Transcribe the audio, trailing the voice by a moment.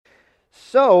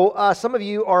Some of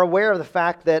you are aware of the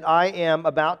fact that I am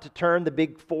about to turn the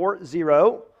big 40.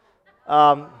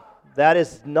 That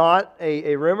is not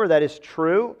a rumor, that is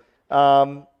true.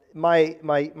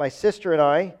 My sister and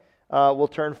I will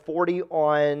turn 40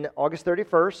 on August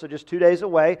 31st, so just 2 days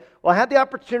away. Well, I had the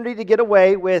opportunity to get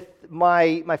away with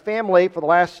my family for the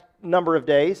last number of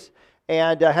days,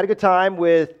 and I had a good time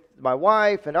with my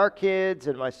wife and our kids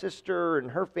and my sister and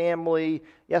her family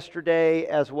yesterday,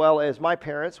 as well as my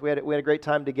parents. We had a great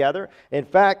time together. In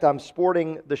fact, I'm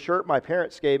sporting the shirt my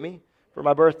parents gave me for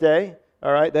my birthday.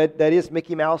 All right, that is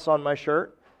Mickey Mouse on my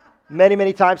shirt.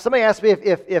 Many times. Somebody asked me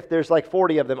if there's like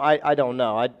 40 of them. I don't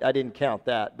know. I didn't count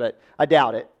that, but I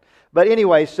doubt it. But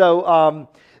anyway, so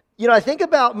I think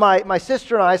about my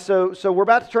sister and I. So we're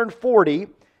about to turn 40,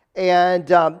 and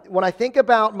when I think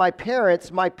about my parents,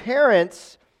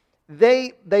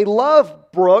 They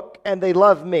love Brooke and they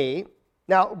love me.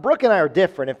 Now, Brooke and I are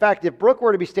different. In fact, if Brooke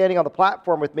were to be standing on the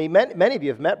platform with me, many of you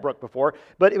have met Brooke before,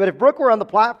 but if Brooke were on the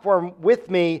platform with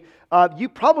me, you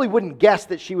probably wouldn't guess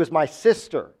that she was my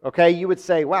sister, okay? You would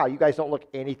say, wow, you guys don't look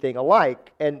anything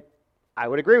alike. And I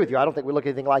would agree with you. I don't think we look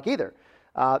anything alike either.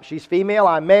 She's female,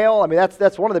 I'm male. I mean,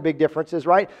 that's one of the big differences,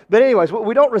 right? But anyways,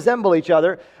 we don't resemble each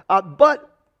other,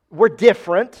 but we're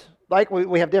different. Like,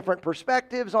 we have different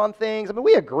perspectives on things. I mean,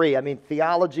 we agree. I mean,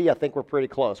 theology, I think we're pretty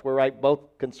close. We're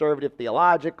both conservative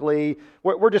theologically.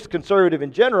 We're just conservative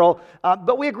in general.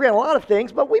 But we agree on a lot of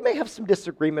things, but we may have some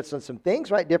disagreements on some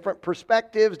things, right? Different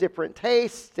perspectives, different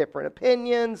tastes, different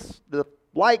opinions, the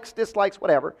likes, dislikes,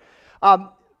 whatever.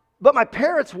 But my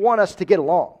parents want us to get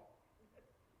along.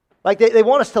 Like, they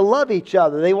want us to love each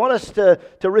other. They want us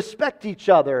to respect each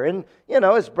other. And,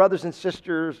 as brother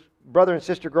and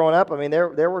sister growing up, I mean,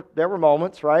 there were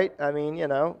moments, right? I mean,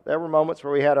 there were moments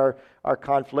where we had our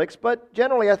conflicts, but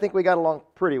generally I think we got along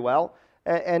pretty well,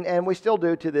 and we still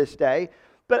do to this day.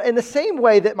 But in the same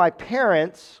way that my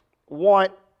parents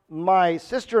want my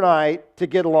sister and I to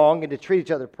get along and to treat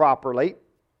each other properly,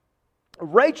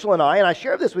 Rachel and I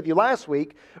shared this with you last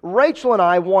week, Rachel and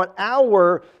I want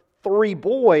our 3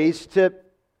 boys to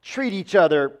treat each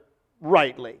other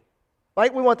rightly.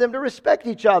 Right? We want them to respect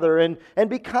each other and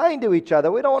be kind to each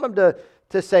other. We don't want them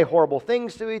to say horrible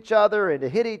things to each other and to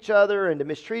hit each other and to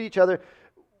mistreat each other.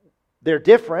 They're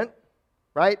different,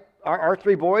 right? Our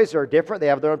 3 boys are different. They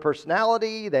have their own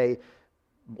personality. They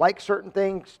like certain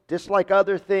things, dislike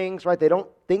other things, right? They don't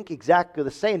think exactly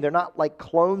the same. They're not like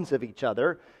clones of each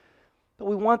other. But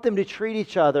we want them to treat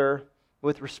each other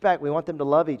with respect. We want them to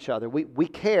love each other. We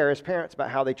care as parents about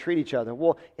how they treat each other.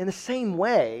 Well, in the same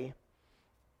way,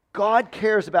 God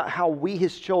cares about how we,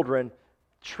 His children,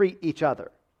 treat each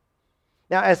other.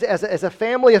 Now, as a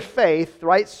family of faith,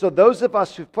 right, so those of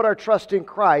us who've put our trust in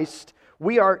Christ,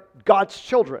 we are God's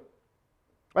children.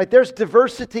 Right? There's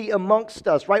diversity amongst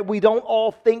us, right? We don't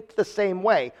all think the same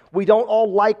way. We don't all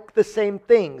like the same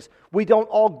things. We don't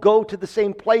all go to the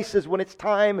same places when it's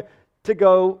time to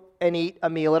go and eat a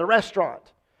meal at a restaurant.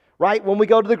 Right? When we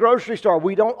go to the grocery store,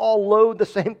 we don't all load the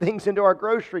same things into our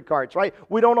grocery carts, right?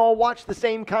 We don't all watch the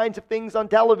same kinds of things on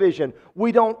television.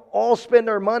 We don't all spend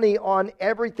our money on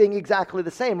everything exactly the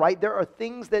same, right? There are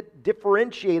things that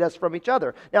differentiate us from each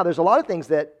other. Now, there's a lot of things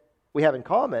that we have in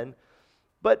common,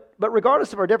 but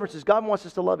regardless of our differences, God wants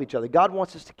us to love each other. God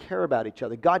wants us to care about each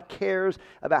other. God cares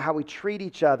about how we treat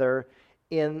each other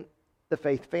in the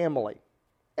faith family.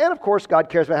 And of course, God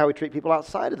cares about how we treat people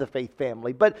outside of the faith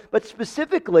family. But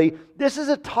specifically, this is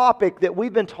a topic that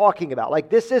we've been talking about. Like,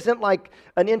 this isn't like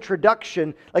an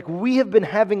introduction. Like, we have been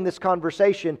having this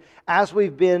conversation as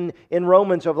we've been in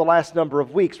Romans over the last number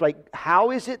of weeks. Like,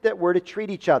 how is it that we're to treat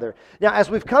each other? Now, as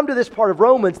we've come to this part of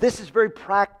Romans, this is very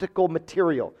practical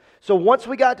material. So once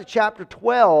we got to chapter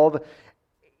 12,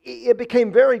 it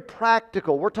became very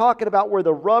practical. We're talking about where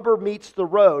the rubber meets the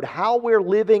road, how we're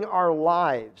living our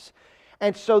lives.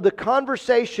 And so the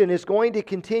conversation is going to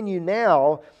continue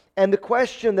now, and the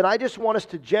question that I just want us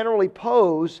to generally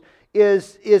pose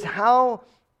is how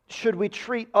should we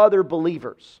treat other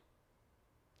believers?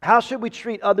 How should we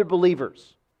treat other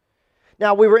believers?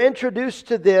 Now, we were introduced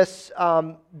to this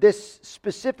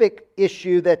specific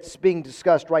issue that's being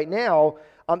discussed right now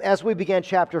as we began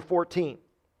chapter 14.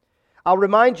 I'll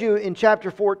remind you in chapter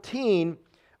 14,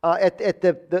 at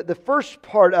the first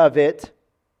part of it,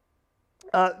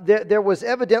 there was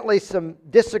evidently some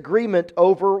disagreement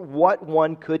over what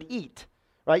one could eat.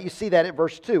 Right? You see that at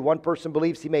verse 2. One person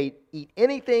believes he may eat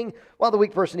anything, while the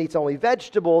weak person eats only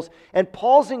vegetables. And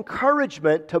Paul's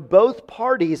encouragement to both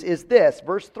parties is this.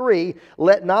 Verse 3,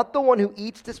 let not the one who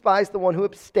eats despise the one who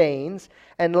abstains,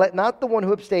 and let not the one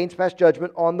who abstains pass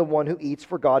judgment on the one who eats,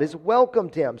 for God has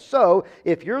welcomed him. So,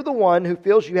 if you're the one who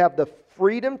feels you have the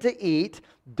freedom to eat.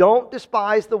 Don't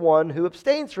despise the one who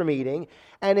abstains from eating.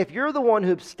 And if you're the one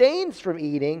who abstains from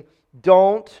eating,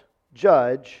 don't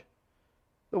judge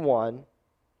the one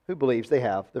who believes they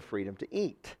have the freedom to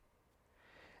eat.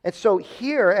 And so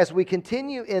here, as we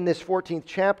continue in this 14th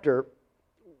chapter,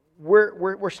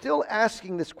 we're still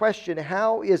asking this question,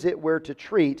 how is it we're to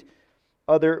treat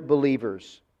other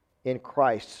believers in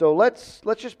Christ? So let's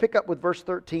just pick up with verse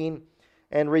 13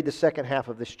 and read the second half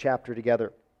of this chapter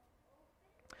together.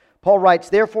 Paul writes,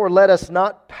 "Therefore let us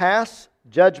not pass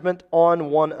judgment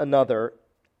on one another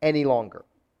any longer,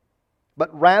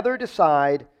 but rather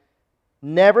decide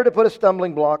never to put a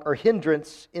stumbling block or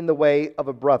hindrance in the way of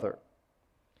a brother.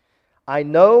 I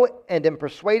know and am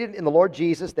persuaded in the Lord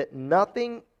Jesus that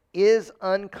nothing is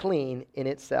unclean in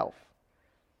itself,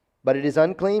 but it is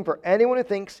unclean for anyone who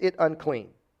thinks it unclean.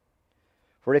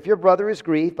 For if your brother is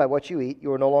grieved by what you eat,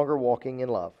 you are no longer walking in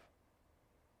love.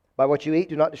 By what you eat,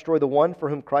 do not destroy the one for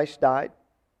whom Christ died.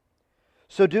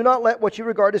 So do not let what you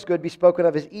regard as good be spoken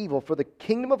of as evil, for the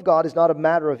kingdom of God is not a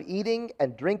matter of eating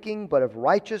and drinking, but of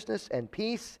righteousness and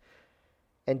peace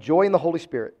and joy in the Holy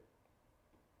Spirit.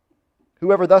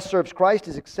 Whoever thus serves Christ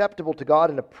is acceptable to God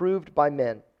and approved by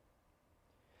men.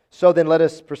 So then let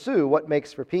us pursue what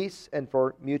makes for peace and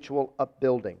for mutual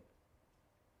upbuilding.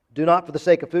 Do not for the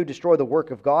sake of food destroy the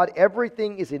work of God.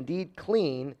 Everything is indeed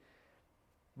clean,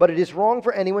 but it is wrong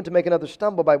for anyone to make another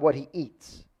stumble by what he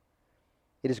eats.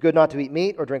 It is good not to eat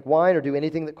meat or drink wine or do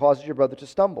anything that causes your brother to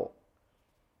stumble.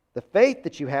 The faith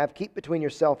that you have, keep between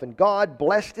yourself and God.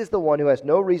 Blessed is the one who has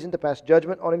no reason to pass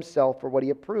judgment on himself for what he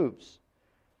approves.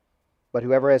 But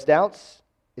whoever has doubts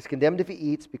is condemned if he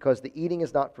eats, because the eating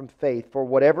is not from faith. For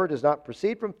whatever does not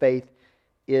proceed from faith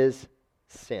is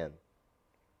sin."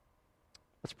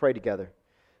 Let's pray together.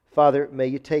 Father, may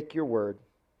you take your word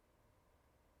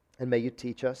and may you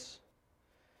teach us.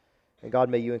 And God,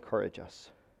 may you encourage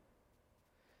us.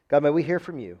 God, may we hear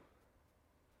from you.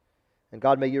 And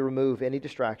God, may you remove any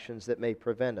distractions that may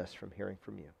prevent us from hearing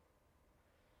from you.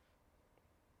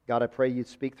 God, I pray you'd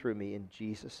speak through me in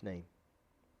Jesus' name.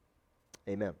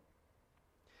 Amen.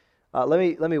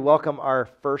 Let me welcome our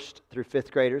first through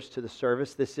fifth graders to the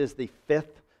service. This is the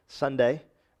fifth Sunday.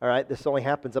 All right, this only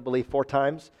happens, I believe, 4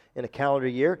 times in a calendar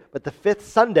year. But the fifth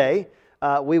Sunday,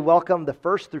 we welcome the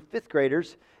first through fifth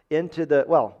graders into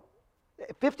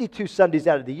 52 Sundays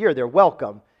out of the year, they're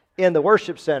welcome in the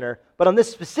worship center. But on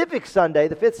this specific Sunday,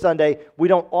 the fifth Sunday, we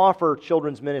don't offer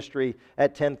children's ministry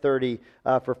at 10:30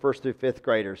 for first through fifth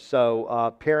graders.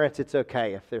 So parents, it's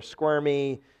okay. If they're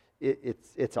squirmy,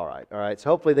 it's all right. All right. So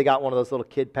hopefully they got one of those little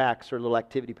kid packs or little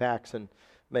activity packs, and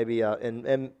maybe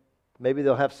maybe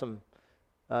they'll have some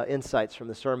insights from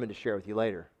the sermon to share with you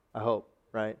later. I hope.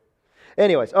 Right.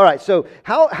 Anyways, all right. So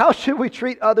how should we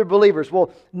treat other believers?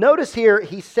 Well, notice here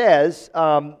he says,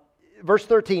 verse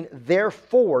 13,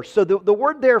 therefore. So the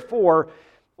word therefore,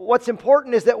 what's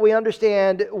important is that we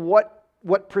understand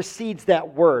what precedes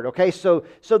that word. Okay. So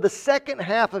the second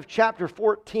half of chapter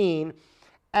 14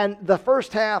 and the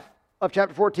first half of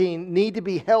chapter 14 need to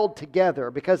be held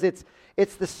together, because it's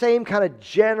the same kind of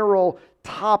general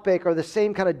topic or the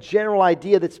same kind of general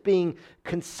idea that's being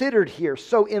considered here.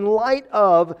 So in light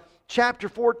of chapter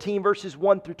 14, verses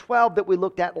 1 through 12 that we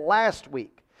looked at last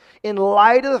week, in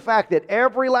light of the fact that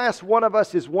every last one of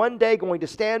us is one day going to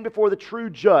stand before the true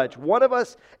judge,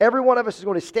 every one of us is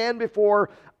going to stand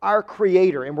before our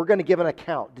Creator, and we're going to give an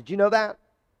account. Did you know that?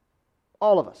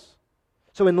 All of us.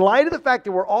 So in light of the fact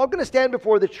that we're all going to stand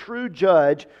before the true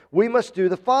judge, we must do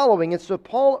the following. And so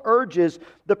Paul urges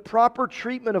the proper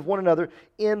treatment of one another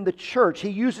in the church. He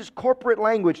uses corporate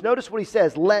language. Notice what he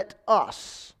says, let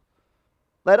us.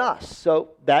 Let us. So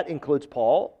that includes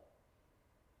Paul,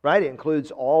 right? It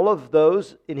includes all of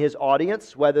those in his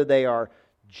audience, whether they are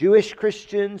Jewish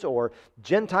Christians or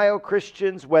Gentile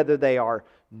Christians, whether they are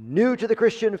new to the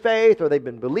Christian faith or they've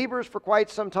been believers for quite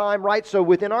some time, right? So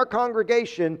within our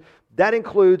congregation, that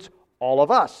includes all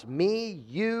of us. Me,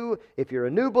 you, if you're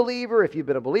a new believer, if you've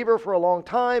been a believer for a long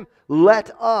time,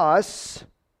 let us.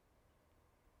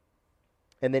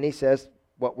 And then he says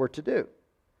what we're to do.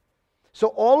 So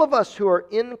all of us who are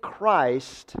in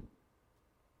Christ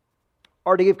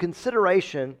are to give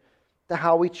consideration to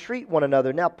how we treat one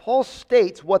another. Now, Paul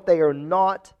states what they are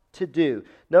not to do.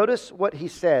 Notice what he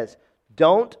says.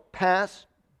 Don't pass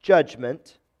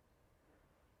judgment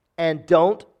and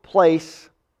don't place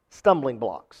stumbling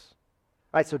blocks.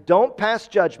 All right, so don't pass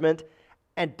judgment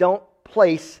and don't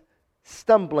place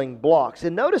stumbling blocks.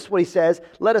 And notice what he says,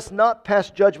 let us not pass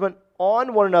judgment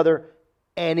on one another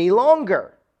any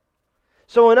longer.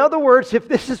 So in other words, if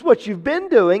this is what you've been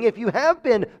doing, if you have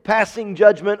been passing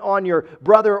judgment on your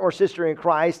brother or sister in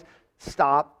Christ,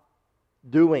 stop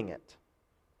doing it.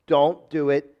 Don't do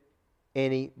it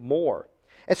anymore.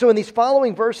 And so in these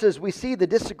following verses, we see the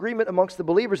disagreement amongst the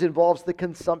believers involves the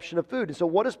consumption of food. And so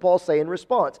what does Paul say in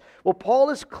response? Well, Paul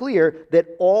is clear that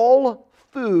all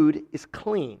food is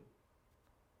clean.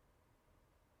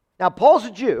 Now, Paul's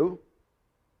a Jew,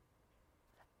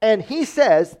 and he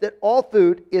says that all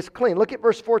food is clean. Look at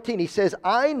verse 14. He says,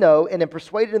 I know and am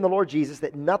persuaded in the Lord Jesus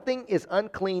that nothing is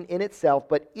unclean in itself,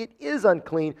 but it is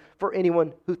unclean for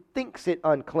anyone who thinks it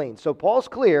unclean. So Paul's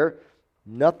clear,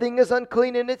 nothing is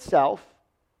unclean in itself.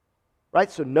 Right?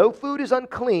 So no food is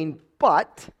unclean,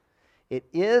 but it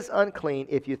is unclean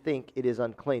if you think it is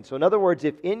unclean. So in other words,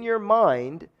 if in your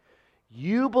mind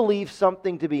you believe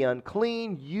something to be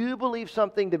unclean, you believe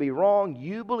something to be wrong,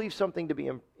 you believe something to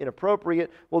be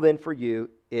inappropriate, well then for you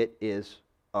it is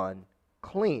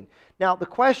unclean. Now the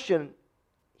question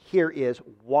here is,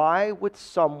 why would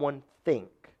someone think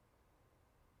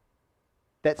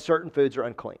that certain foods are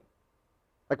unclean?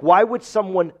 Like, why would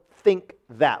someone think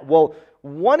that? Well,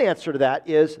 one answer to that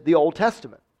is the Old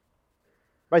Testament.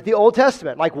 Right? The Old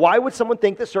Testament. Like, why would someone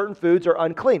think that certain foods are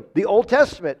unclean? The Old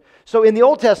Testament. So in the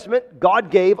Old Testament,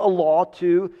 God gave a law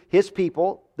to His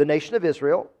people, the nation of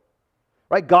Israel.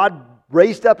 Right? God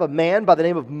raised up a man by the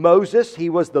name of Moses. He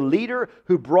was the leader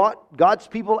who brought God's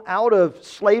people out of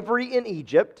slavery in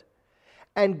Egypt.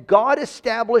 And God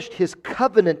established His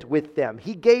covenant with them.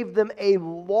 He gave them a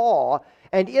law.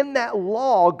 And in that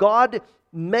law, God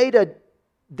made a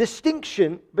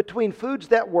distinction between foods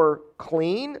that were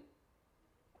clean,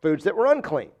 foods that were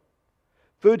unclean,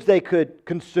 foods they could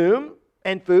consume,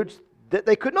 and foods that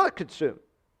they could not consume.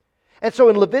 And so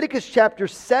in Leviticus chapter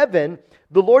 7,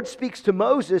 the Lord speaks to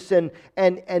Moses,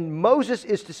 and Moses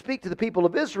is to speak to the people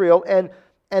of Israel,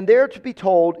 and they're to be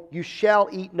told, you shall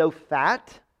eat no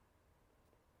fat.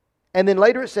 And then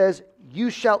later it says, you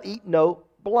shall eat no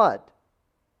blood.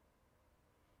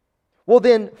 Well,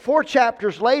 then 4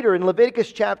 chapters later in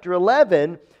Leviticus chapter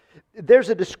 11, there's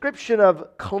a description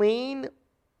of clean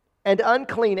and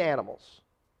unclean animals.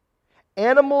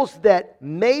 Animals that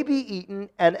may be eaten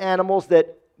and animals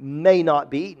that may not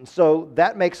be eaten. So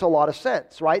that makes a lot of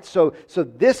sense, right? So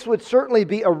this would certainly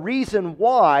be a reason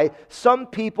why some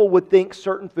people would think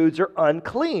certain foods are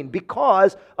unclean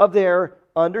because of their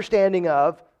understanding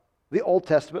of the Old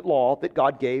Testament law that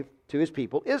God gave to His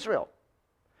people Israel.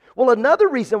 Well, another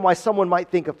reason why someone might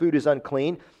think a food is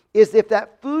unclean is if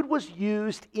that food was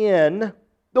used in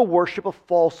the worship of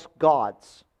false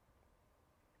gods.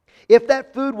 If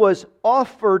that food was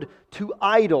offered to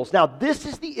idols. Now, this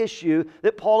is the issue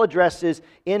that Paul addresses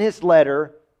in his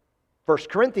letter, 1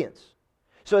 Corinthians.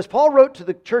 So as Paul wrote to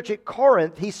the church at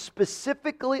Corinth, he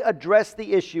specifically addressed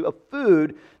the issue of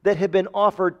food that had been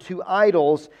offered to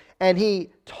idols, and he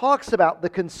talks about the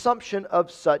consumption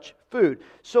of such food.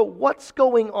 So what's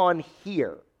going on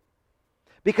here?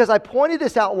 Because I pointed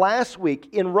this out last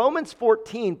week, in Romans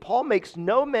 14, Paul makes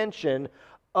no mention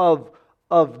of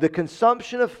the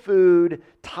consumption of food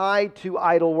tied to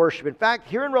idol worship. In fact,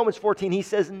 here in Romans 14, he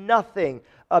says nothing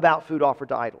about food offered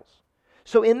to idols.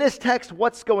 So in this text,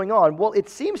 what's going on? Well, it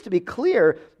seems to be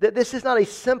clear that this is not a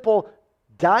simple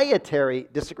dietary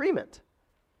disagreement.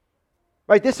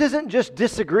 Right? This isn't just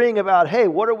disagreeing about, hey,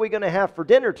 what are we going to have for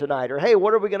dinner tonight? Or, hey,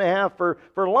 what are we going to have for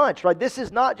lunch? Right? This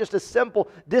is not just a simple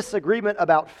disagreement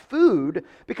about food,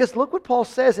 because look what Paul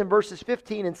says in verses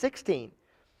 15 and 16.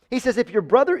 He says, if your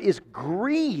brother is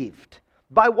grieved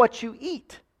by what you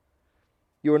eat,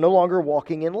 you are no longer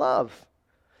walking in love.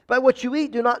 By what you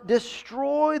eat, do not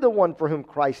destroy the one for whom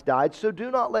Christ died, so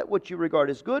do not let what you regard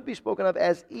as good be spoken of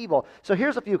as evil. So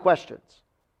here's a few questions.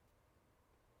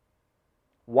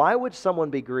 Why would someone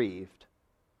be grieved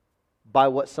by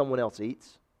what someone else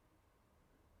eats?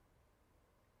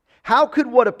 How could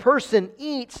what a person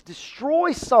eats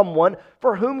destroy someone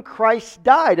for whom Christ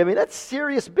died? I mean, that's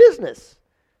serious business.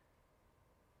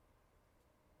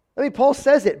 I mean, Paul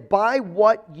says it, by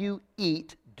what you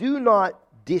eat, do not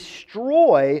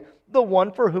destroy the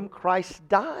one for whom Christ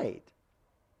died.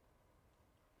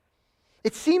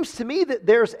 It seems to me that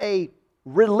there's a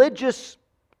religious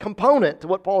component to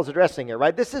what Paul is addressing here,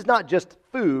 right? This is not just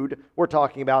food we're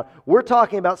talking about. We're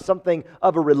talking about something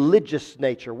of a religious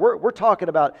nature. We're talking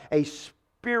about a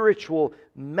spiritual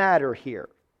matter here.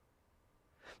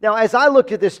 Now, as I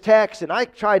looked at this text and I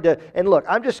tried to, and look,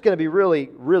 I'm just going to be really,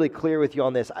 really clear with you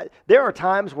on this. There are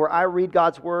times where I read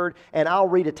God's Word and I'll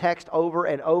read a text over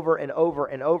and over and over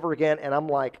and over again, and I'm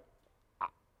like,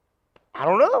 I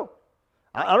don't know.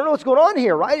 I don't know what's going on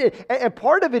here, right? And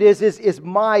part of it is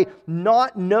my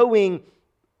not knowing,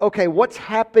 okay, what's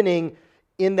happening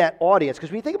in that audience. Because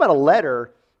when you think about a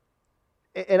letter,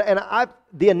 and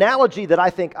the analogy that I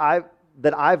think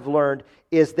that I've learned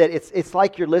is that it's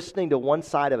like you're listening to one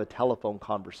side of a telephone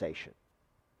conversation.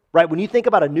 Right? When you think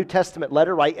about a New Testament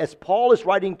letter, right, as Paul is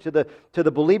writing to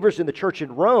the believers in the church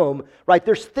in Rome, right,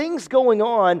 there's things going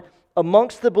on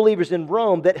amongst the believers in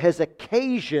Rome that has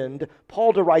occasioned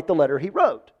Paul to write the letter he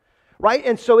wrote. Right?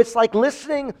 And so it's like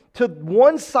listening to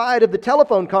one side of the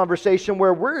telephone conversation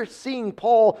where we're seeing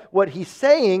Paul, what he's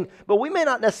saying, but we may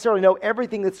not necessarily know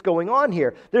everything that's going on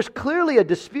here. There's clearly a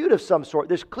dispute of some sort.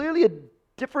 There's clearly a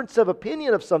difference of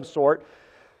opinion of some sort.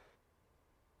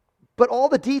 But all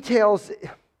the details,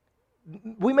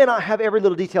 we may not have every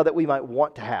little detail that we might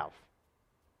want to have.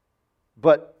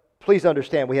 But please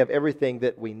understand, we have everything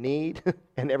that we need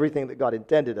and everything that God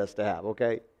intended us to have,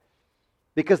 okay?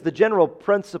 Because the general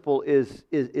principle is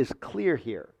clear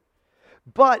here.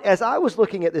 But as I was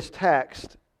looking at this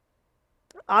text,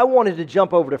 I wanted to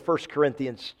jump over to 1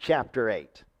 Corinthians chapter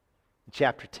 8,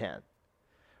 chapter 10.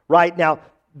 Right now,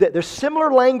 there's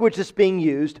similar language that's being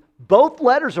used. Both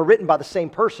letters are written by the same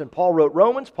person. Paul wrote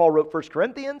Romans, Paul wrote 1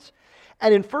 Corinthians.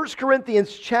 And in 1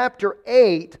 Corinthians chapter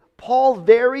 8, Paul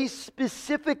very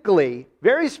specifically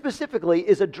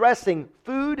is addressing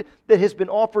food that has been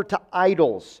offered to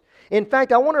idols. In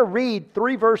fact, I want to read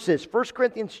 3 verses, 1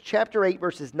 Corinthians chapter 8,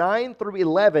 verses 9 through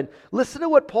 11. Listen to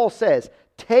what Paul says.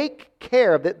 Take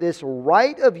care that this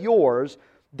right of yours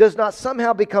does not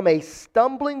somehow become a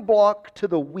stumbling block to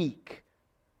the weak.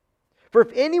 For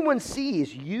if anyone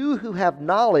sees you who have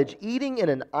knowledge eating in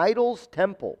an idol's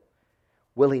temple,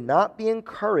 will he not be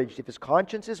encouraged if his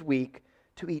conscience is weak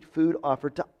to eat food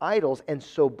offered to idols? And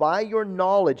so by your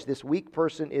knowledge this weak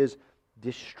person is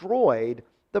destroyed,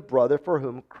 the brother for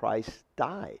whom Christ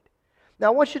died. Now I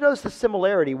want you to notice the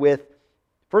similarity with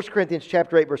 1 Corinthians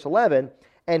chapter 8 verse 11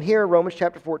 and here in Romans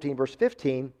chapter 14 verse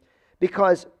 15,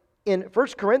 because in 1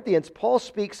 Corinthians Paul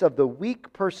speaks of the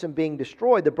weak person being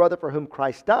destroyed, the brother for whom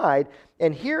Christ died,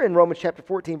 and here in Romans chapter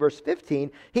 14 verse 15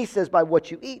 he says, by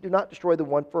what you eat do not destroy the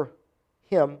one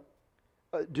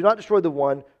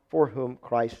for whom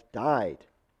Christ died.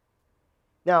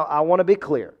 Now I want to be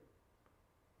clear.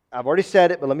 I've already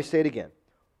said it, but let me say it again.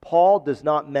 Paul does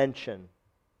not mention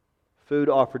food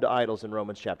offered to idols in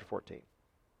Romans chapter 14.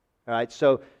 All right,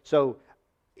 so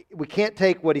we can't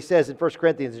take what he says in 1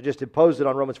 Corinthians and just impose it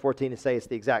on Romans 14 and say it's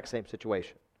the exact same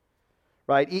situation.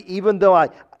 Right? Even though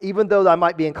I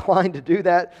might be inclined to do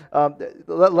that,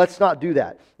 let's not do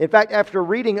that. In fact, after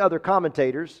reading other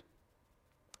commentators,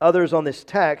 others on this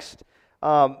text,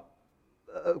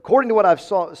 according to what I've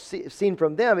seen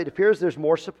from them, it appears there's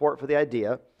more support for the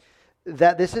idea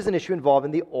that this is an issue involving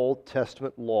the Old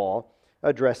Testament law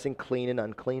addressing clean and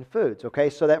unclean foods. Okay,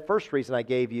 so that first reason I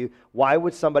gave you, why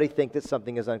would somebody think that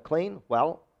something is unclean?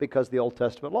 Well, because the Old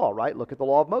Testament law, right? Look at the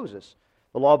law of Moses.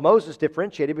 The law of Moses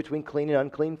differentiated between clean and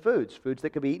unclean foods, foods that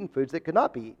could be eaten, foods that could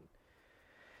not be eaten.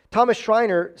 Thomas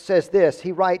Schreiner says this,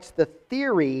 he writes, the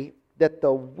theory that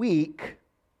the weak,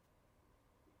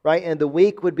 right, and the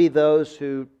weak would be those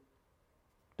who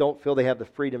don't feel they have the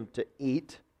freedom to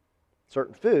eat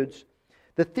certain foods.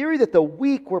 The theory that the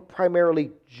weak were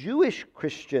primarily Jewish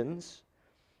Christians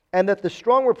and that the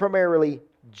strong were primarily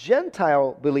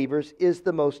Gentile believers is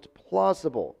the most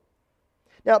plausible.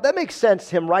 Now, that makes sense,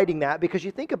 him writing that, because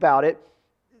you think about it,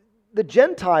 the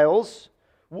Gentiles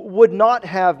would not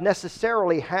have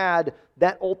necessarily had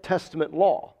that Old Testament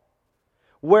law,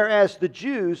 whereas the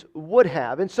Jews would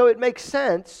have. And so it makes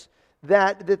sense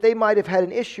that they might have had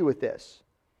an issue with this.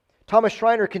 Thomas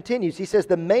Schreiner continues, he says,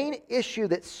 the main issue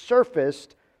that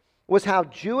surfaced was how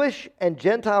Jewish and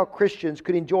Gentile Christians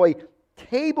could enjoy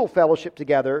table fellowship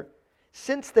together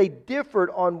since they differed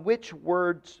on which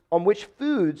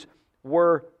foods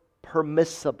were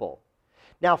permissible.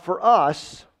 Now for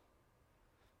us,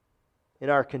 in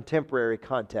our contemporary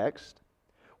context,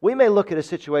 we may look at a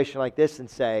situation like this and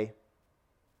say,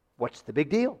 what's the big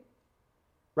deal?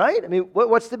 Right? I mean,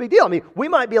 what's the big deal? I mean, we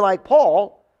might be like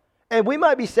Paul, and we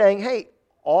might be saying, hey,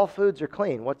 all foods are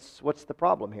clean. What's the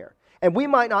problem here? And we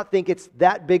might not think it's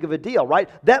that big of a deal, right?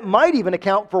 That might even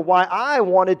account for why I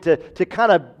wanted to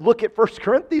kind of look at 1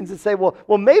 Corinthians and say, well,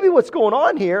 maybe what's going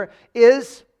on here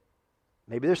is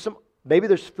maybe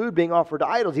there's food being offered to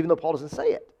idols, even though Paul doesn't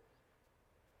say it.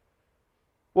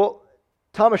 Well,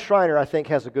 Thomas Schreiner, I think,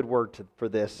 has a good word for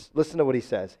this. Listen to what he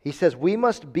says. He says, we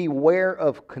must beware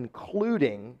of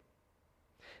concluding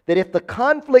that if the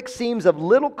conflict seems of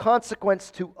little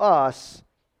consequence to us,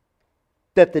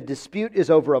 that the dispute is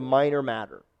over a minor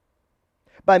matter.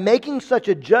 By making such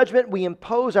a judgment, we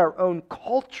impose our own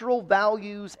cultural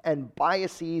values and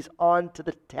biases onto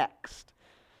the text.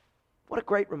 What a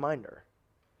great reminder.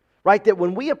 Right? That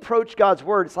when we approach God's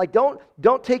Word, it's like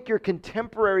don't take your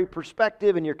contemporary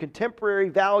perspective and your contemporary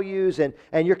values and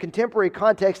your contemporary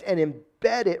context and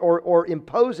embed it or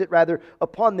impose it rather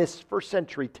upon this first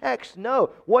century text. No.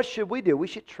 What should we do? We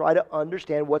should try to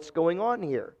understand what's going on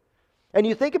here. And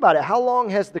you think about it, how long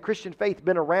has the Christian faith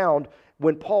been around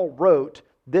when Paul wrote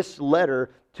this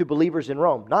letter to believers in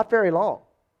Rome? Not very long.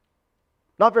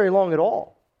 Not very long at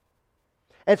all.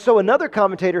 And so another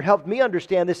commentator helped me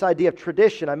understand this idea of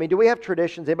tradition. I mean, do we have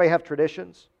traditions? Anybody have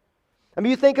traditions? I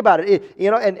mean, you think about it,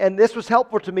 and this was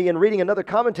helpful to me in reading another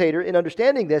commentator in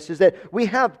understanding this, is that we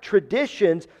have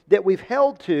traditions that we've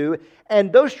held to,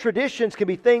 and those traditions can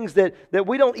be things that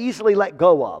we don't easily let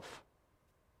go of.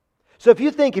 So if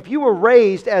you were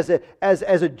raised as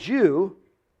a Jew,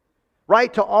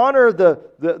 right, to honor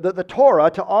the Torah,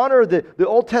 to honor the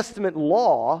Old Testament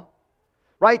law,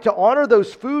 right, to honor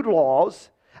those food laws,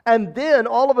 and then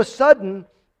all of a sudden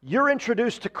you're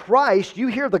introduced to Christ, you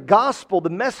hear the gospel,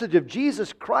 the message of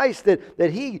Jesus Christ,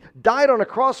 that He died on a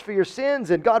cross for your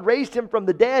sins and God raised Him from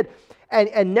the dead,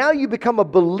 and now you become a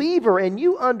believer and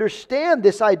you understand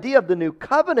this idea of the new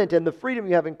covenant and the freedom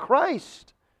you have in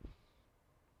Christ.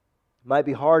 It might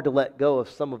be hard to let go of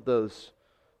some of those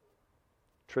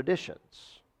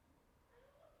traditions.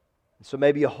 And so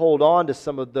maybe you hold on to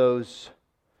some of those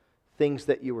things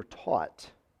that you were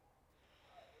taught.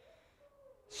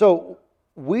 So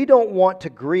we don't want to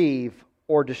grieve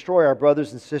or destroy our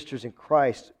brothers and sisters in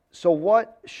Christ. So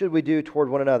what should we do toward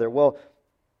one another? Well,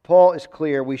 Paul is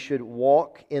clear we should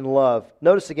walk in love.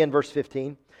 Notice again verse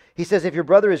 15. He says, if your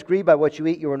brother is grieved by what you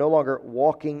eat, you are no longer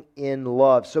walking in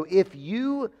love. So if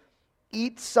you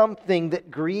eat something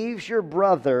that grieves your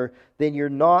brother, then you're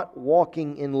not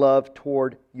walking in love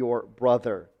toward your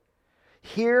brother.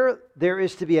 Here, there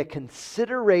is to be a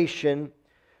consideration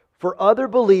for other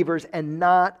believers and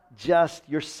not just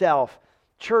yourself.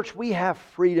 Church, we have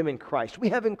freedom in Christ. We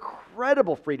have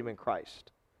incredible freedom in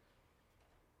Christ.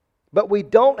 But we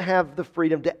don't have the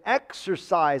freedom to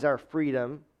exercise our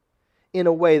freedom in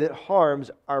a way that harms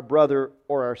our brother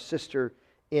or our sister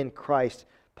in Christ.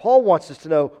 Paul wants us to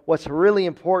know what's really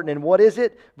important. And what is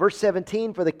it? Verse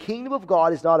 17, for the kingdom of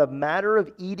God is not a matter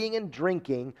of eating and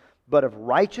drinking, but of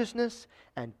righteousness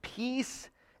and peace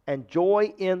and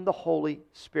joy in the Holy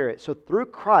Spirit. So through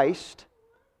Christ,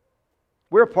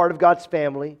 we're a part of God's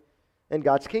family and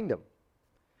God's kingdom.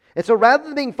 And so rather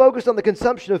than being focused on the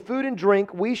consumption of food and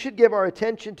drink, we should give our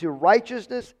attention to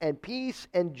righteousness and peace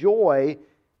and joy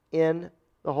in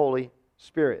the Holy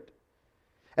Spirit.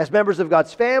 As members of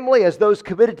God's family, as those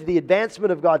committed to the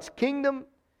advancement of God's kingdom,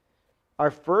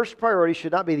 our first priority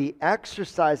should not be the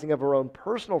exercising of our own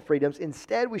personal freedoms.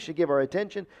 Instead, we should give our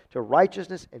attention to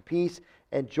righteousness and peace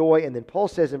and joy. And then Paul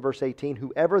says in verse 18,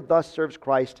 whoever thus serves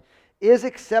Christ is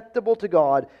acceptable to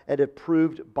God and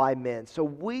approved by men. So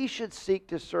we should seek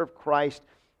to serve Christ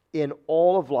in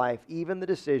all of life, even the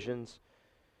decisions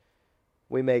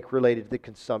we make related to the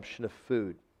consumption of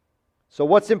food. So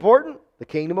what's important? The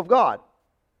kingdom of God.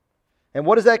 And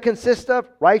what does that consist of?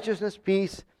 Righteousness,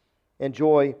 peace, and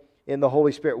joy in the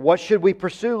Holy Spirit. What should we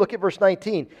pursue? Look at verse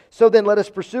 19. So then let us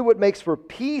pursue what makes for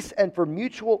peace and for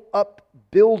mutual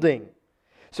upbuilding.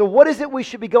 So what is it we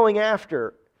should be going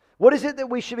after? What is it that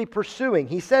we should be pursuing?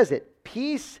 He says it,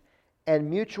 peace and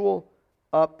mutual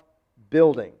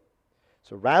upbuilding.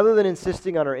 So rather than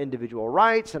insisting on our individual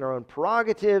rights and our own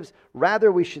prerogatives,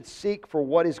 rather we should seek for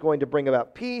what is going to bring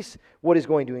about peace, what is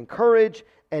going to encourage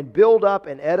and build up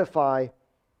and edify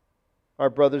our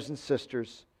brothers and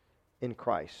sisters in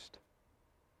Christ.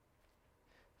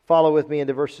 Follow with me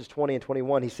into verses 20 and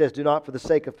 21. He says, do not for the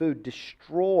sake of food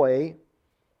destroy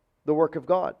the work of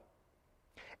God.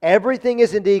 Everything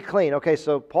is indeed clean. Okay,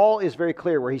 so Paul is very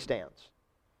clear where he stands.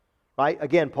 Right?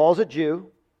 Again, Paul's a Jew.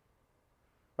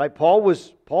 Right? Paul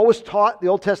was taught the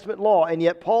Old Testament law, and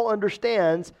yet Paul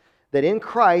understands that in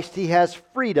Christ he has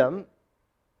freedom.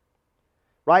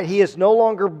 Right? He is no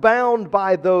longer bound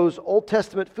by those Old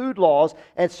Testament food laws.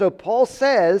 And so Paul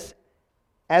says,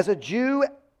 as a Jew,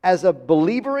 as a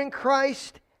believer in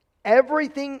Christ,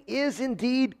 everything is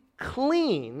indeed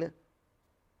clean,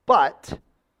 but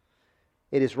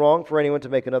it is wrong for anyone to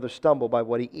make another stumble by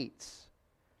what he eats.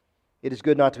 It is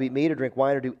good not to eat meat or drink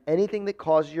wine or do anything that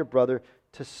causes your brother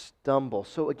to stumble.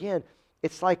 So again,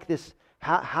 it's like this,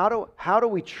 how do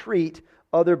we treat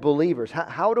other believers?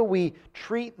 How do we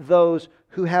treat those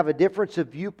who have a difference of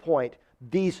viewpoint,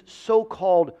 these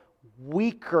so-called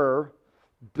weaker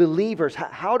believers?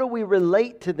 How do we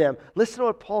relate to them? Listen to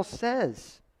what Paul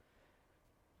says.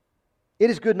 It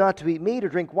is good not to eat meat or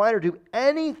drink wine or do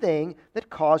anything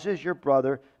that causes your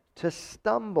brother to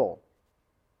stumble.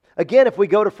 Again, if we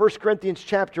go to 1 Corinthians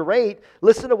chapter 8,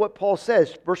 listen to what Paul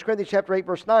says. 1 Corinthians chapter 8,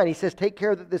 verse 9, he says, take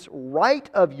care that this right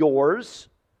of yours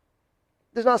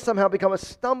does not somehow become a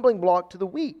stumbling block to the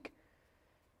weak.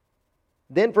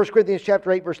 Then 1 Corinthians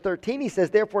chapter 8, verse 13, he says,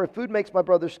 therefore, if food makes my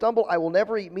brother stumble, I will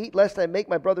never eat meat, lest I make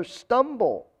my brother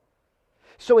stumble.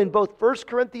 So in both 1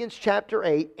 Corinthians chapter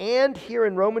 8 and here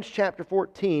in Romans chapter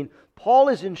 14, Paul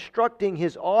is instructing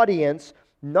his audience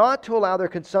not to allow their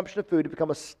consumption of food to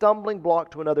become a stumbling block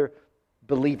to another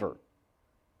believer.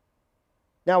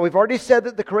 Now, we've already said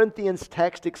that the Corinthians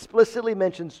text explicitly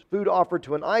mentions food offered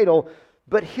to an idol,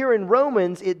 but here in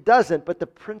Romans it doesn't, but the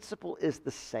principle is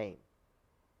the same.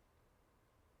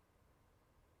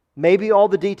 Maybe all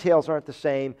the details aren't the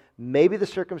same, maybe the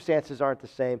circumstances aren't the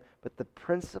same, but the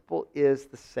principle is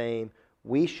the same.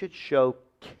 We should show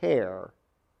care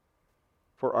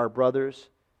for our brothers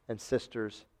and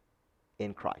sisters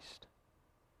in Christ.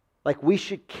 Like we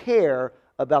should care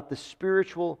about the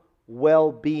spiritual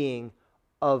well-being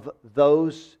of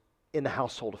those in the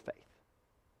household of faith.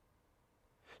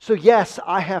 So yes,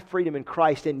 I have freedom in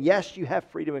Christ, and yes, you have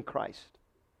freedom in Christ.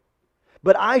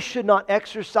 But I should not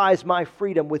exercise my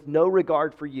freedom with no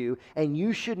regard for you, and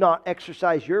you should not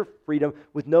exercise your freedom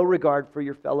with no regard for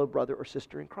your fellow brother or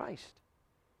sister in Christ.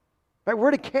 Right?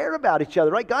 We're to care about each other,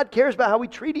 right? God cares about how we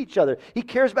treat each other. He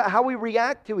cares about how we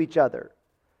react to each other.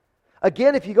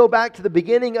 Again, if you go back to the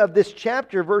beginning of this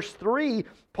chapter, verse 3,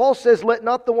 Paul says, let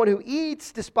not the one who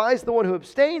eats despise the one who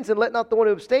abstains, and let not the one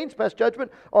who abstains pass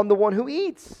judgment on the one who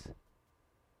eats.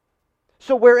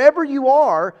 So wherever you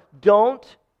are, don't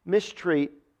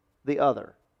mistreat the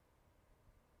other.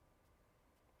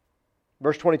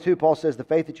 Verse 22, Paul says, the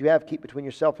faith that you have, keep between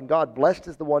yourself and God. Blessed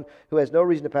is the one who has no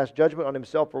reason to pass judgment on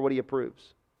himself for what he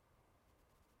approves.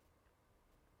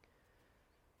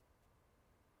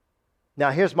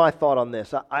 Now, here's my thought on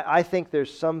this. I think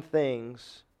there's some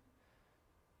things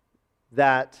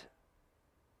that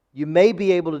you may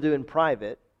be able to do in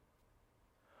private,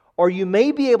 or you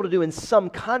may be able to do in some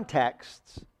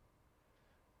contexts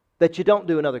that you don't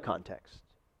do in other contexts.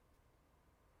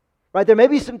 Right? There may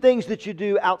be some things that you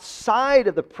do outside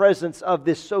of the presence of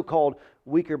this so-called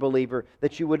weaker believer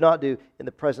that you would not do in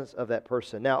the presence of that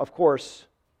person. Now, of course,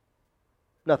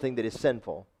 nothing that is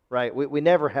sinful, right? We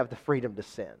never have the freedom to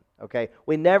sin, okay?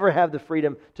 We never have the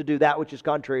freedom to do that which is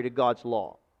contrary to God's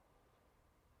law.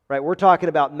 Right? We're talking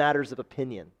about matters of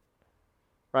opinion.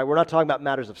 Right? We're not talking about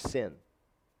matters of sin.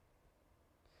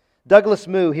 Douglas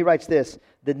Moo, he writes this,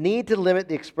 the need to limit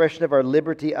the expression of our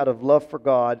liberty out of love for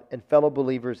God and fellow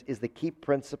believers is the key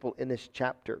principle in this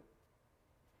chapter.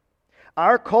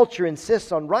 Our culture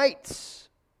insists on rights,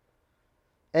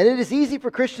 and it is easy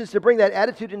for Christians to bring that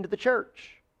attitude into the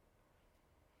church.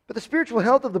 But the spiritual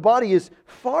health of the body is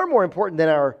far more important than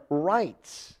our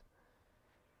rights.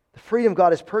 The freedom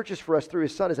God has purchased for us through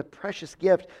His Son is a precious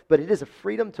gift, but it is a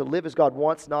freedom to live as God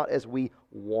wants, not as we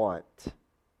want.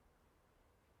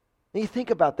 And you think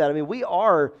about that. I mean, we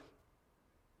are,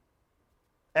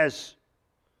 as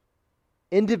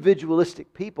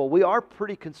individualistic people, we are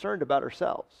pretty concerned about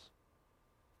ourselves.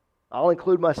 I'll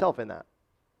include myself in that.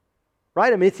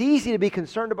 Right? I mean, it's easy to be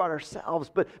concerned about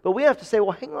ourselves, but we have to say,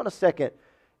 well, hang on a second.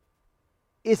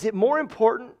 Is it more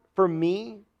important for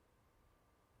me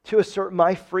to assert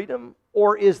my freedom,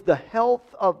 or is the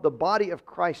health of the body of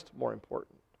Christ more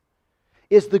important?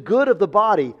 Is the good of the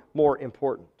body more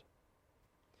important?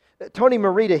 Tony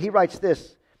Merida, he writes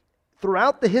this,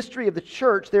 throughout the history of the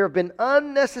church, there have been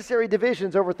unnecessary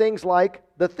divisions over things like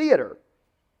the theater,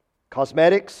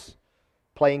 cosmetics,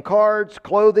 playing cards,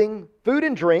 clothing, food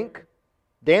and drink,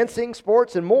 dancing,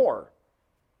 sports, and more.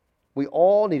 We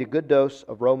all need a good dose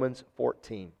of Romans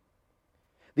 14.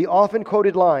 The often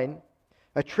quoted line,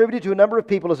 attributed to a number of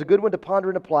people, is a good one to ponder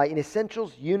and apply. In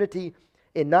essentials, unity.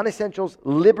 In non-essentials,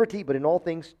 liberty. But in all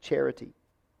things, charity.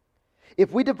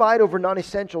 If we divide over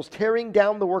non-essentials, tearing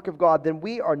down the work of God, then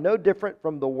we are no different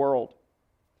from the world.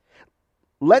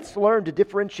 Let's learn to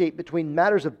differentiate between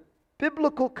matters of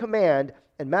biblical command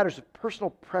and matters of personal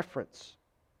preference.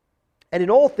 And in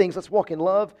all things, let's walk in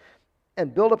love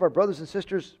and build up our brothers and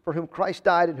sisters for whom Christ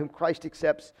died and whom Christ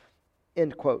accepts.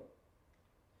 End quote.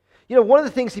 You know, one of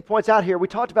the things he points out here, we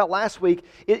talked about last week,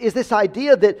 is this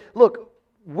idea that, look,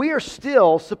 we are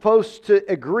still supposed to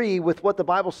agree with what the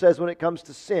Bible says when it comes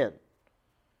to sin.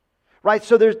 Right?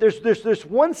 So there's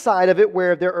one side of it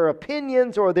where there are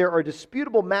opinions or there are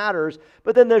disputable matters,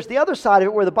 but then there's the other side of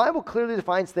it where the Bible clearly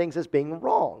defines things as being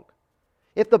wrong.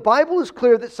 If the Bible is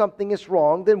clear that something is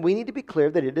wrong, then we need to be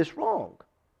clear that it is wrong.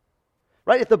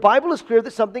 Right? If the Bible is clear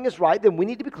that something is right, then we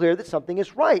need to be clear that something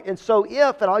is right. And so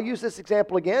if, and I'll use this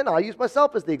example again, I'll use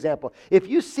myself as the example. If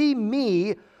you see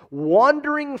me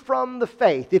wandering from the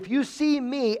faith, if you see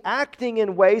me acting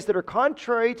in ways that are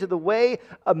contrary to the way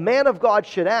a man of God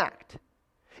should act,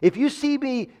 if you see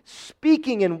me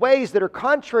speaking in ways that are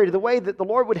contrary to the way that the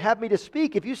Lord would have me to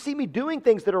speak, if you see me doing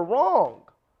things that are wrong,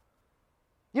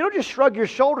 you don't just shrug your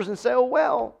shoulders and say, oh,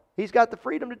 well, he's got the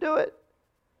freedom to do it.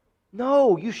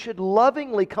 No, you should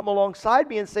lovingly come alongside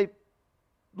me and say,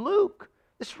 Luke,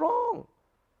 it's wrong.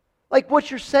 Like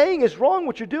what you're saying is wrong,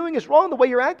 what you're doing is wrong, the way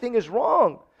you're acting is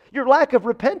wrong. Your lack of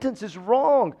repentance is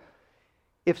wrong.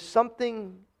 If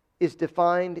something is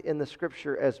defined in the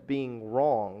Scripture as being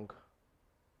wrong,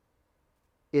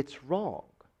 it's wrong.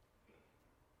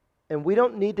 And we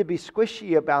don't need to be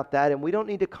squishy about that, and we don't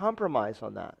need to compromise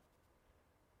on that.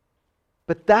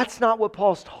 But that's not what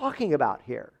Paul's talking about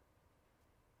here.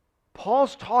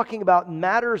 Paul's talking about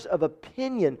matters of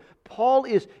opinion. Paul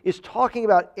is talking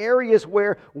about areas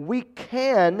where we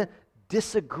can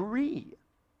disagree.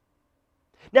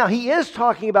 Now, he is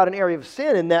talking about an area of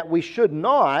sin in that we should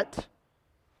not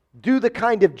do the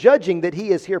kind of judging that he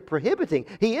is here prohibiting.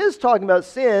 He is talking about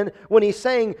sin when he's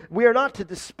saying we are not to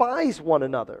despise one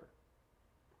another.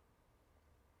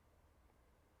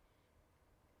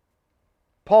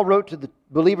 Paul wrote to the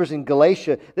believers in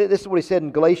Galatia, this is what he said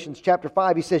in Galatians chapter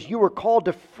 5. He says, you were called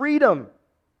to freedom,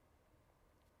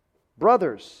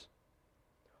 brothers.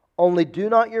 Only do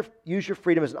not use your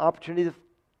freedom as an opportunity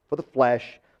for the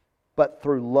flesh, but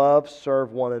through love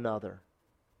serve one another.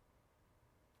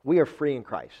 We are free in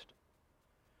Christ.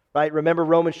 Right? Remember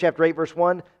Romans chapter 8 verse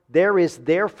 1? There is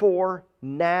therefore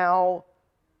now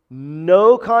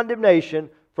no condemnation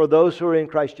for those who are in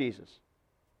Christ Jesus.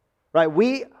 Right?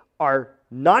 We are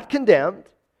not condemned.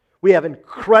 We have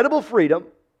incredible freedom.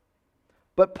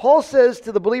 But Paul says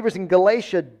to the believers in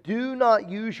Galatia, do not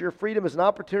use your freedom as an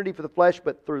opportunity for the flesh,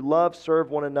 but through love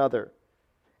serve one another.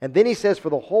 And then he says, for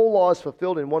the whole law is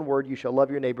fulfilled in one word, you shall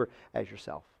love your neighbor as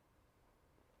yourself.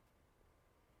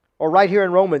 Or right here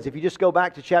in Romans, if you just go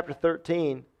back to chapter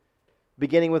 13,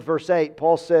 beginning with verse 8,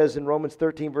 Paul says in Romans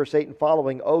 13, verse 8 and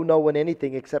following, owe no one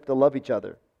anything except to love each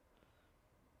other.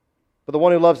 For the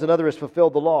one who loves another has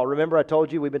fulfilled the law. Remember I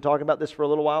told you, we've been talking about this for a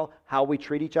little while, how we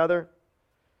treat each other.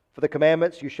 For the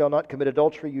commandments, you shall not commit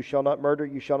adultery, you shall not murder,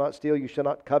 you shall not steal, you shall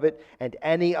not covet, and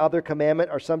any other commandment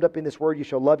are summed up in this word, you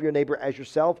shall love your neighbor as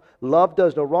yourself. Love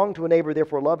does no wrong to a neighbor,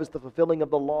 therefore love is the fulfilling of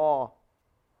the law.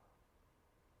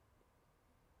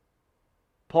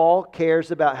 Paul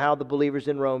cares about how the believers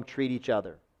in Rome treat each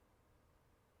other.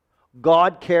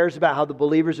 God cares about how the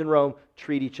believers in Rome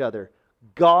treat each other.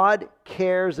 God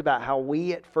cares about how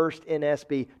we at First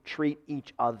NSB treat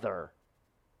each other.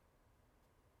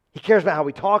 He cares about how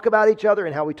we talk about each other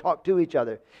and how we talk to each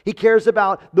other. He cares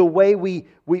about the way we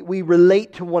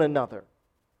relate to one another.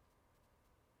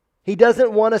 He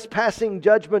doesn't want us passing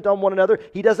judgment on one another.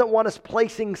 He doesn't want us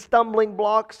placing stumbling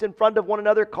blocks in front of one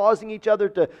another, causing each other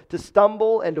to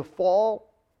stumble and to fall.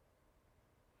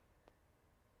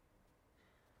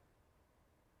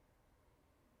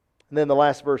 And then the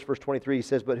last verse, verse 23, he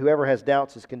says, but whoever has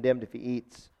doubts is condemned if he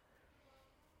eats.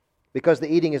 Because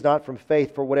the eating is not from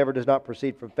faith, for whatever does not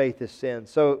proceed from faith is sin.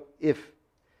 So if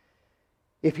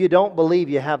you don't believe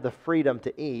you have the freedom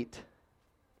to eat,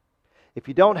 if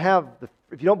you don't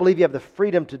believe you have the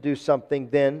freedom to do something,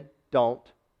 then don't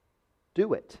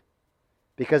do it.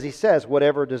 Because he says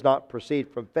whatever does not proceed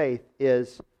from faith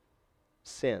is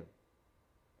sin.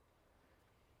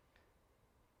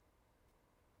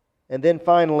 And then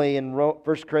finally in 1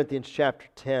 Corinthians chapter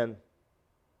 10,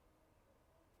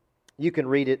 you can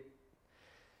read it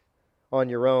on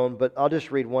your own, but I'll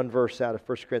just read one verse out of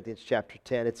 1 Corinthians chapter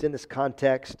 10. It's in this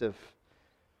context of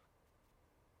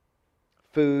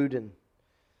food and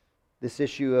this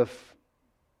issue of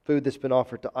food that's been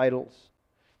offered to idols.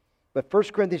 But 1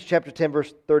 Corinthians chapter 10,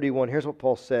 verse 31, here's what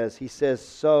Paul says. He says,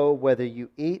 so whether you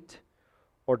eat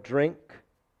or drink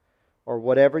or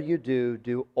whatever you do,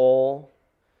 do all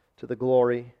to the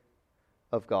glory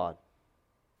of God.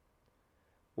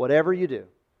 Whatever you do,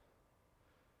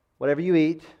 whatever you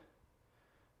eat,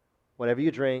 whatever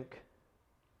you drink,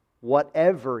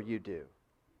 whatever you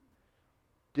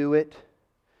do it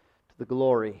to the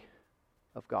glory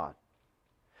of God.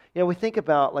 You know, we think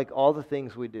about like all the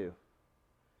things we do.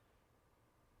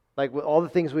 Like all the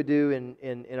things we do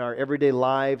in our everyday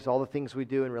lives, all the things we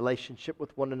do in relationship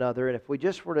with one another. And if we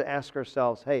just were to ask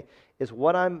ourselves, hey, is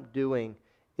what I'm doing,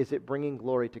 is it bringing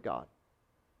glory to God?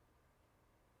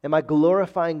 Am I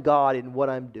glorifying God in what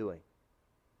I'm doing?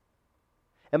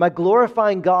 Am I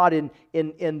glorifying God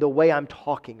in the way I'm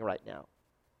talking right now?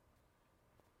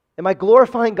 Am I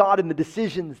glorifying God in the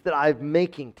decisions that I'm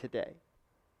making today?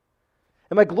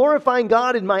 Am I glorifying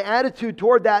God in my attitude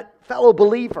toward that fellow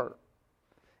believer?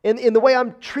 in the way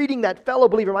I'm treating that fellow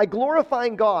believer? Am I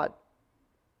glorifying God?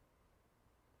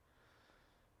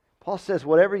 Paul says,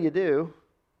 whatever you do,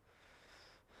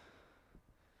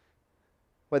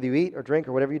 whether you eat or drink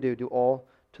or whatever you do all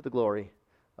to the glory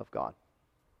of God.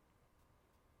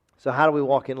 So how do we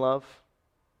walk in love?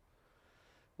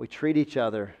 We treat each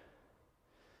other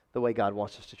the way God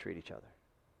wants us to treat each other.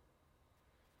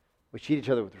 We treat each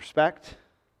other with respect,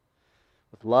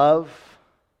 with love,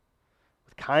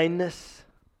 with kindness.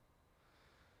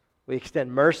 We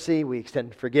extend mercy. We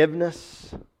extend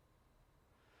forgiveness.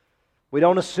 We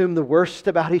don't assume the worst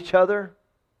about each other.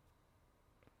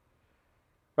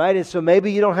 Right? And so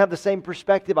maybe you don't have the same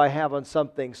perspective I have on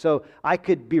something. So I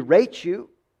could berate you,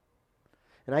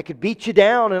 and I could beat you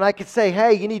down, and I could say,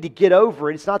 hey, you need to get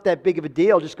over it. It's not that big of a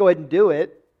deal. Just go ahead and do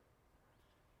it.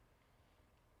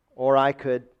 Or I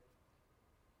could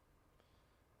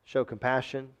show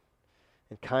compassion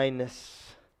and kindness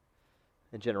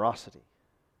and generosity.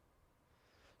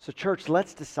 So church,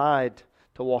 let's decide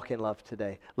to walk in love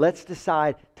today. Let's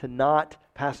decide to not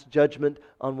pass judgment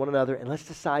on one another, and let's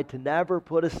decide to never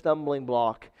put a stumbling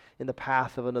block in the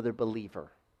path of another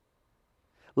believer.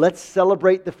 Let's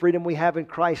celebrate the freedom we have in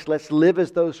Christ. Let's live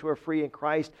as those who are free in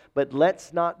Christ, but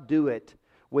let's not do it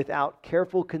without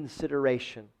careful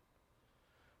consideration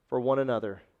for one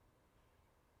another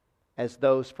as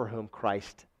those for whom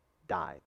Christ died.